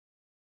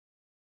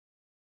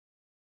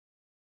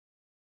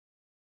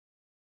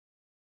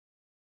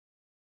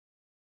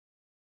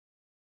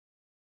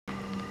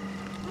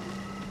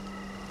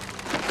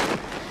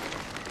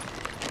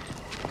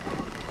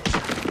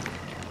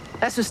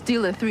That's for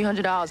stealing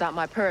 $300 out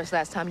my purse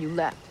last time you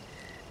left.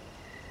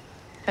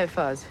 Hey,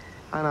 Fuzz.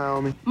 Hi,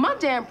 Naomi. My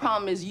damn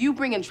problem is you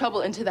bringing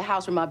trouble into the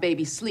house where my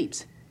baby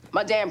sleeps.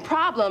 My damn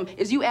problem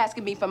is you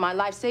asking me for my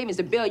life savings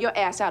to bail your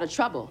ass out of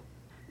trouble.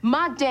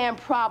 My damn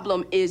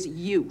problem is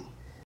you.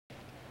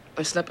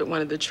 I slept with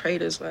one of the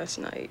traders last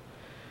night.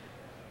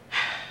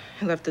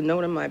 He left a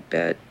note in my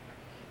bed.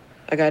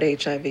 I got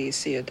HIV,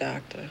 see a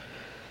doctor.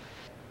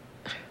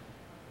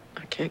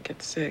 I can't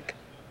get sick.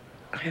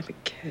 I have a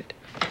kid.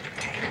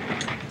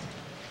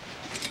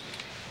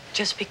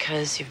 Just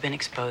because you've been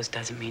exposed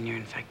doesn't mean you're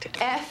infected.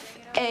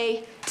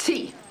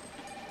 F-A-T.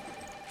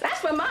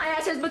 That's what my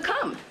ass has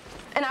become.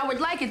 And I would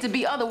like it to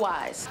be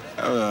otherwise.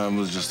 I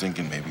was just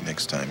thinking maybe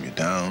next time you're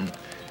down,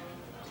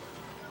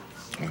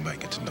 we might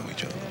get to know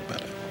each other a little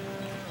better.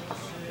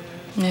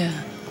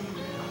 Yeah.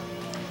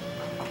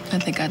 I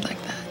think I'd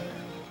like that.